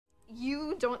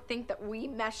don't think that we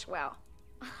mesh well.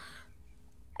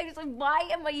 I was like, why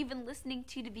am I even listening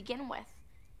to you to begin with?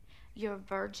 You're a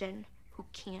virgin who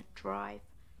can't drive.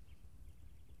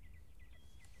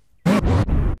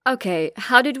 Okay,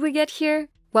 how did we get here?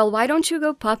 Well, why don't you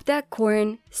go pop that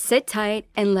corn, sit tight,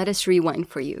 and let us rewind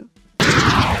for you.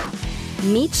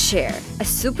 Meet Cher, a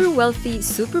super wealthy,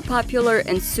 super popular,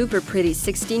 and super pretty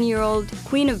 16-year-old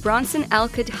queen of Bronson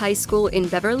Alcott High School in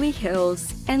Beverly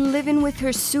Hills, and living with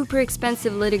her super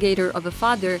expensive litigator of a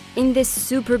father in this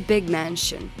super big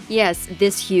mansion. Yes,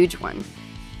 this huge one.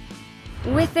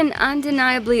 With an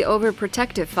undeniably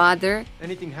overprotective father,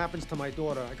 anything happens to my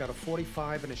daughter, I got a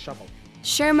 45 and a shovel.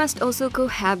 Cher must also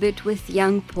cohabit with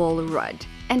young Paul Rudd.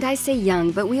 And I say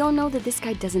young, but we all know that this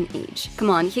guy doesn't age. Come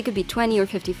on, he could be 20 or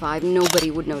 55,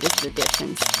 nobody would notice the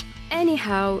difference.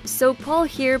 Anyhow, so Paul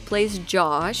here plays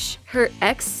Josh, her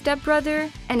ex-stepbrother,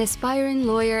 an aspiring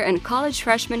lawyer and college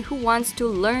freshman who wants to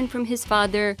learn from his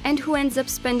father and who ends up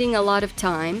spending a lot of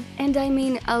time, and I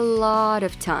mean a lot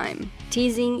of time,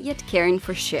 teasing yet caring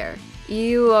for Cher.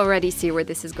 You already see where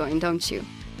this is going, don't you?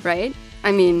 Right?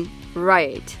 I mean,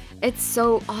 right. It's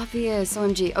so obvious,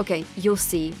 OMG. Okay, you'll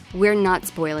see. We're not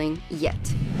spoiling yet.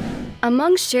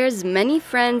 Among Cher's many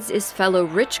friends is fellow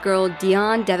rich girl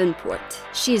Dionne Davenport.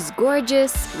 She's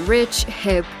gorgeous, rich,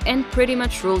 hip, and pretty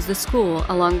much rules the school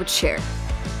along with Cher,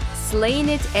 slaying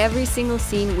it every single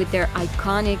scene with their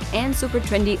iconic and super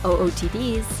trendy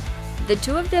OOTDs. The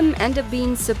two of them end up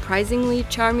being surprisingly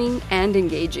charming and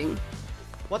engaging.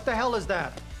 What the hell is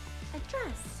that? A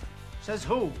dress. Says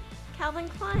who? Calvin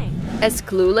Klein. As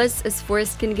clueless as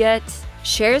Forrest can get,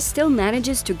 Cher still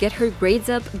manages to get her grades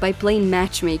up by playing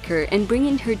matchmaker and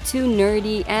bringing her two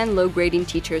nerdy and low-grading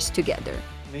teachers together.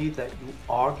 Me that you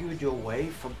argued your way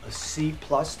from a C+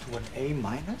 to an A-?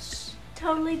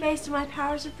 Totally based on my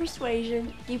powers of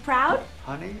persuasion. You proud?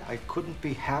 Honey, I couldn't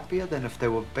be happier than if they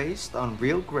were based on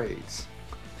real grades.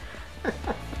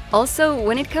 Also,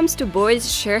 when it comes to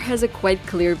boys, Cher has a quite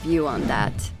clear view on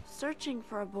that. Searching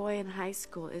for a boy in high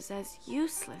school is as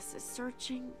useless as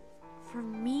searching for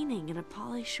meaning in a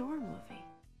Pauly Shore movie.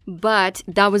 But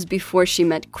that was before she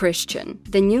met Christian,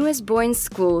 the newest boy in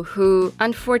school who,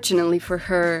 unfortunately for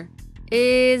her,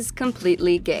 is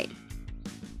completely gay.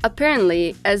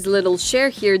 Apparently, as little Cher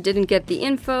here didn't get the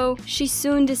info, she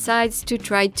soon decides to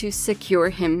try to secure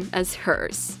him as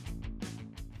hers.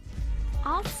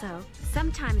 Also,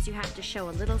 sometimes you have to show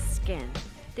a little skin.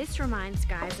 This reminds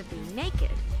guys of being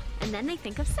naked, and then they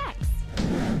think of sex.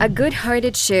 A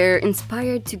good-hearted Cher,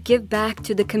 inspired to give back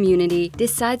to the community,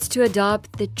 decides to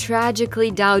adopt the tragically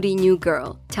dowdy new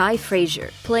girl, Ty Frazier,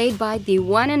 played by the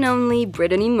one and only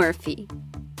Brittany Murphy.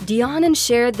 Dionne and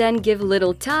Cher then give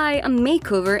little Ty a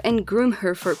makeover and groom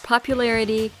her for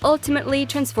popularity, ultimately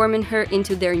transforming her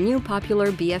into their new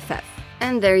popular BFF.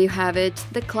 And there you have it,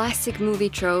 the classic movie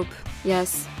trope.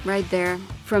 Yes, right there.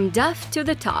 From Duff to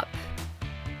the top.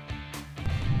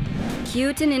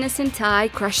 Cute and innocent Ty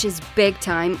crushes big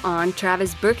time on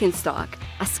Travis Birkenstock,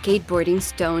 a skateboarding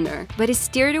stoner, but is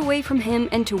steered away from him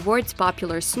and towards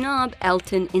popular snob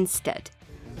Elton instead.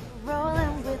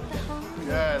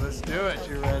 Yeah, let's do it.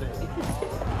 You ready?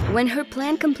 When her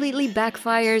plan completely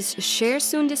backfires, Cher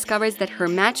soon discovers that her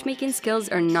matchmaking skills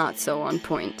are not so on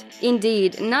point.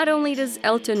 Indeed, not only does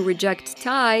Elton reject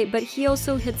Ty, but he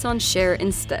also hits on Cher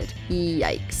instead.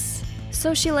 Yikes.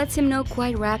 So she lets him know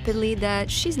quite rapidly that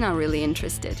she's not really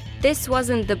interested. This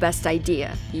wasn't the best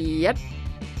idea. Yep.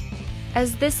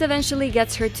 As this eventually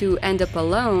gets her to end up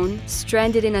alone,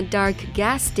 stranded in a dark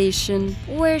gas station,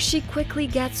 where she quickly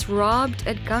gets robbed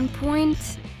at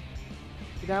gunpoint.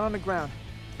 Get down on the ground.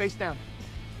 Face down.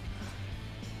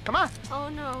 Come on. Oh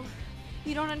no,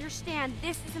 you don't understand.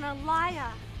 This is an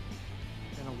Alaya.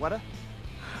 And a what?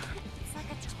 It's like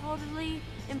a totally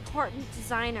important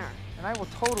designer. And I will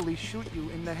totally shoot you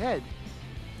in the head.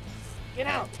 Get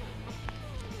out.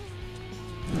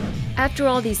 After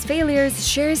all these failures,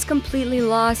 Cher is completely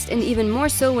lost, and even more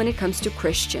so when it comes to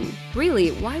Christian. Really,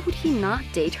 why would he not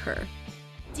date her?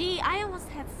 Dee, I almost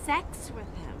had sex with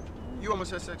him. You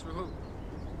almost had sex with who?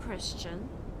 Christian.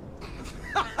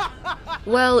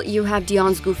 Well, you have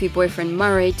Dionne's goofy boyfriend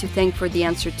Murray to thank for the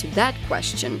answer to that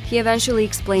question. He eventually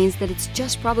explains that it's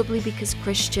just probably because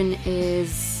Christian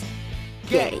is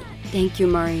gay. Thank you,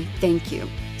 Murray, thank you.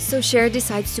 So Cher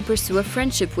decides to pursue a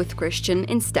friendship with Christian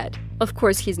instead. Of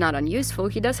course, he's not unuseful,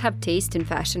 he does have taste in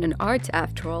fashion and art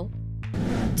after all.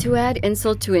 To add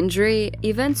insult to injury,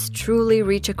 events truly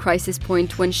reach a crisis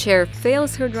point when Cher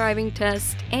fails her driving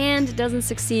test and doesn't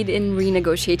succeed in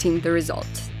renegotiating the result.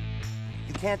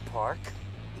 You can't park,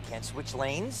 you can't switch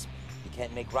lanes, you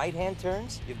can't make right-hand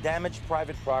turns, you've damaged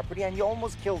private property, and you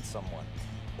almost killed someone.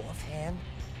 Offhand,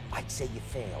 I'd say you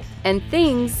failed. And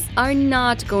things are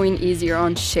not going easier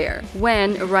on Cher,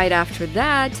 when, right after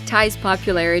that, Ty's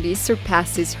popularity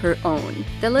surpasses her own.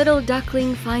 The little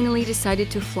duckling finally decided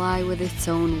to fly with its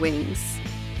own wings.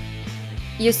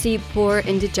 You see, poor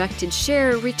and dejected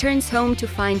Cher returns home to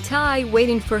find Ty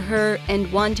waiting for her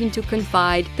and wanting to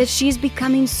confide that she's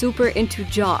becoming super into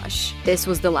Josh. This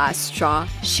was the last straw.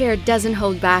 Cher doesn't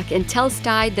hold back and tells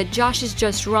Ty that Josh is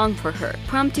just wrong for her,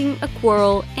 prompting a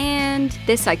quarrel and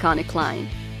this iconic line.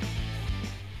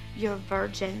 You're a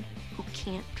virgin who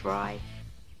can't drive.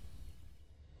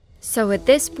 So at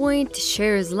this point,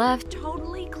 Cher is left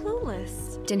Totally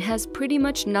clueless. and has pretty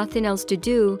much nothing else to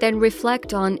do than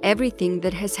reflect on everything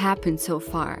that has happened so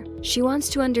far. She wants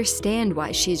to understand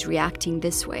why she's reacting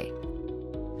this way.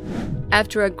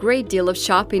 After a great deal of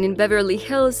shopping in Beverly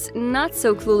Hills, not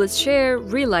so clueless Cher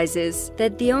realizes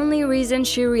that the only reason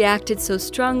she reacted so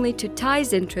strongly to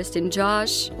Ty's interest in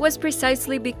Josh was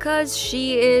precisely because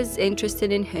she is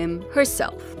interested in him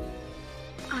herself.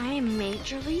 I am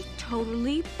majorly,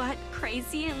 totally, but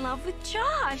crazy in love with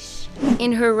Josh.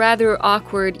 In her rather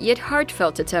awkward yet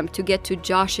heartfelt attempt to get to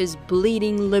Josh's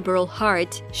bleeding liberal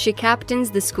heart, she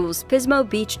captains the school's Pismo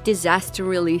Beach disaster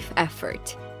relief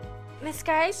effort. Miss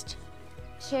Geist?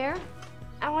 Cher?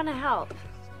 I want to help.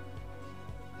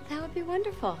 That would be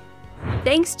wonderful.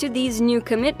 Thanks to these new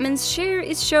commitments, Cher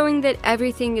is showing that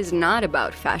everything is not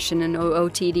about fashion and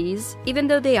OOTDs, even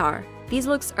though they are. These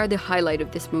looks are the highlight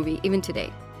of this movie, even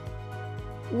today.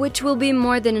 Which will be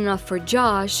more than enough for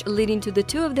Josh, leading to the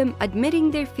two of them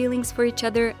admitting their feelings for each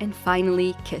other and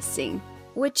finally kissing.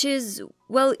 Which is,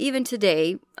 well, even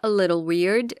today, a little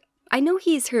weird. I know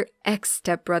he's her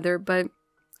ex-stepbrother, but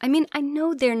I mean, I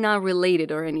know they're not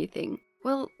related or anything.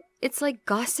 Well, it's like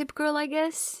Gossip Girl, I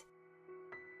guess?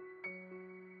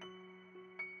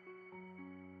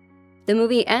 The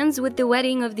movie ends with the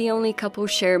wedding of the only couple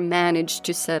Cher managed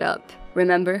to set up.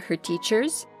 Remember her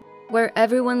teachers? Where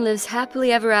everyone lives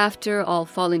happily ever after, all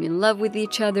falling in love with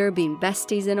each other, being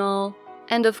besties and all.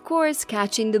 And of course,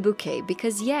 catching the bouquet,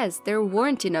 because yes, there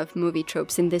weren't enough movie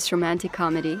tropes in this romantic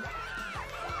comedy.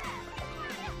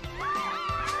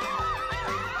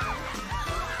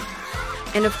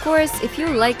 And of course, if you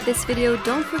like this video,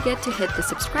 don't forget to hit the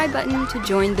subscribe button to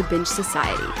join the Binge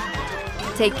Society.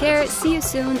 Take care, see you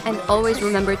soon, and always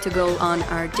remember to go on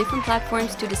our different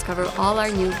platforms to discover all our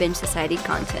new Binge Society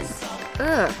content.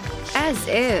 Ugh, as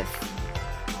if.